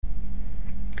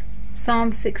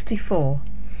Psalm 64.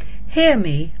 Hear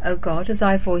me, O God, as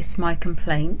I voice my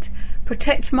complaint.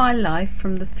 Protect my life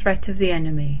from the threat of the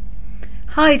enemy.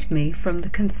 Hide me from the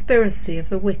conspiracy of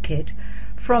the wicked,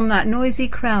 from that noisy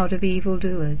crowd of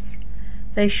evildoers.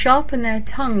 They sharpen their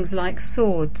tongues like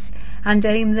swords, and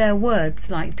aim their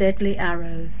words like deadly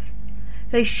arrows.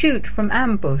 They shoot from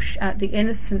ambush at the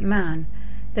innocent man.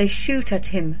 They shoot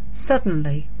at him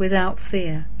suddenly, without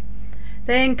fear.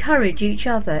 They encourage each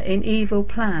other in evil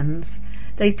plans.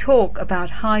 They talk about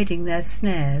hiding their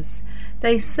snares.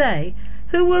 They say,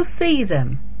 "Who will see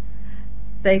them?"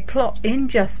 They plot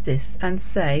injustice and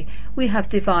say, "We have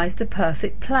devised a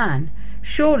perfect plan.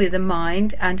 Surely the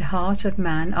mind and heart of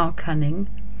man are cunning."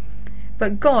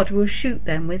 But God will shoot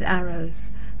them with arrows.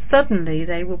 Suddenly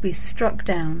they will be struck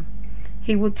down.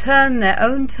 He will turn their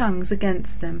own tongues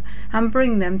against them and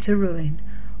bring them to ruin.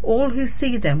 All who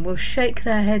see them will shake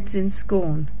their heads in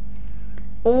scorn.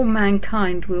 All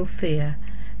mankind will fear.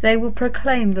 They will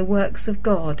proclaim the works of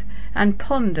God and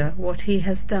ponder what he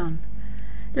has done.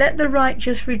 Let the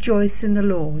righteous rejoice in the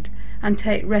Lord and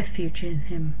take refuge in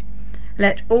him.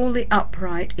 Let all the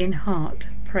upright in heart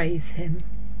praise him.